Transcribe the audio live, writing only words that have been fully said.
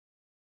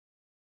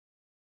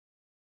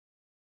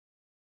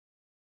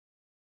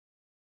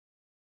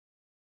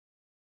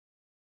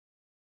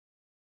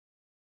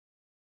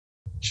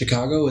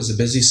Chicago is a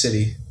busy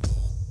city.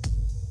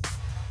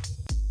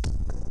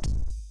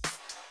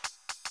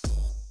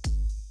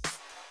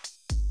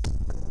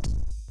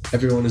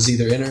 Everyone is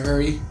either in a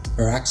hurry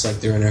or acts like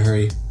they're in a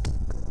hurry.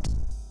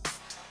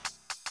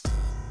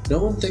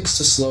 No one thinks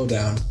to slow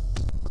down.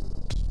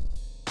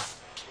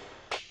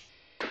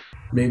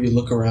 Maybe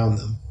look around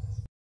them.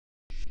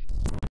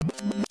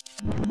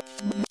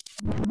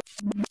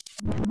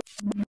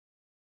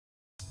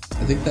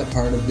 I think that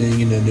part of being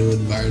in a new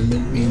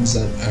environment means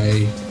that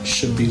I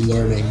should be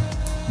learning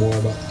more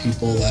about the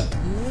people that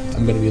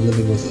I'm going to be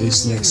living with at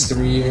least the next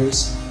 3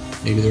 years,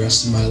 maybe the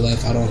rest of my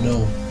life, I don't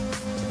know.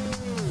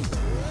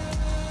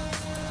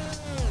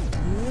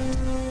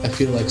 I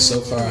feel like so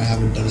far I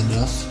haven't done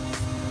enough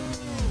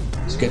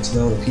to get to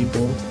know the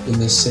people in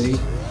this city.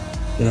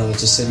 You know,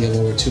 it's a city of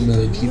over 2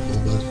 million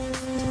people,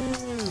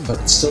 but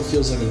it still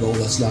feels like a goal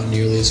that's not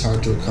nearly as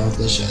hard to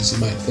accomplish as you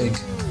might think.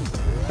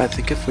 I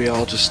think if we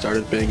all just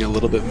started being a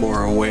little bit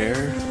more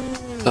aware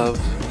of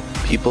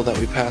people that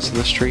we pass in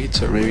the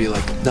streets, or maybe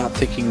like not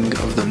thinking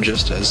of them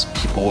just as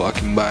people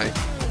walking by,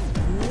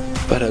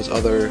 but as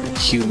other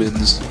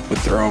humans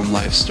with their own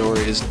life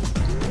stories.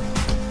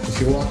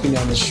 If you're walking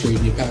down the street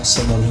and you pass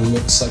someone who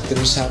looks like they're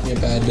just having a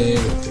bad day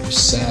or they're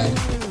sad,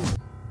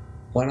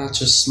 why not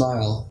just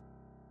smile?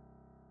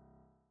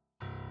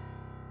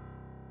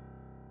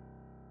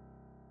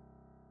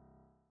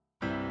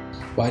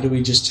 Why do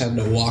we just tend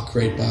to walk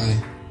right by,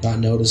 not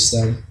notice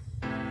them,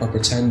 or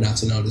pretend not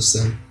to notice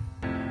them?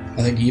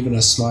 I think even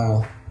a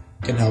smile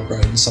can help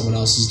brighten someone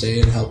else's day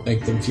and help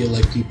make them feel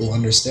like people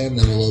understand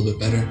them a little bit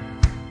better.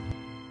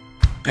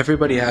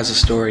 Everybody has a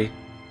story,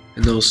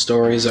 and those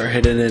stories are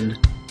hidden in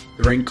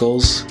the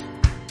wrinkles,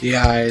 the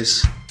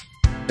eyes,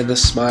 and the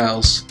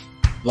smiles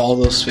of all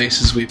those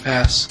faces we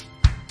pass.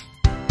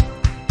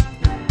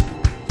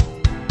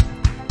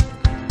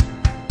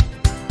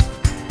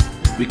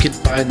 We can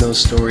find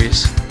those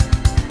stories.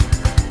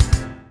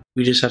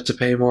 We just have to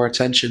pay more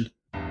attention.